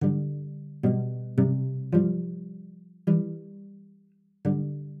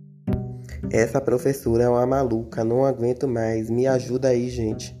Essa professora é uma maluca, não aguento mais. Me ajuda aí,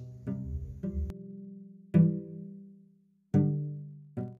 gente.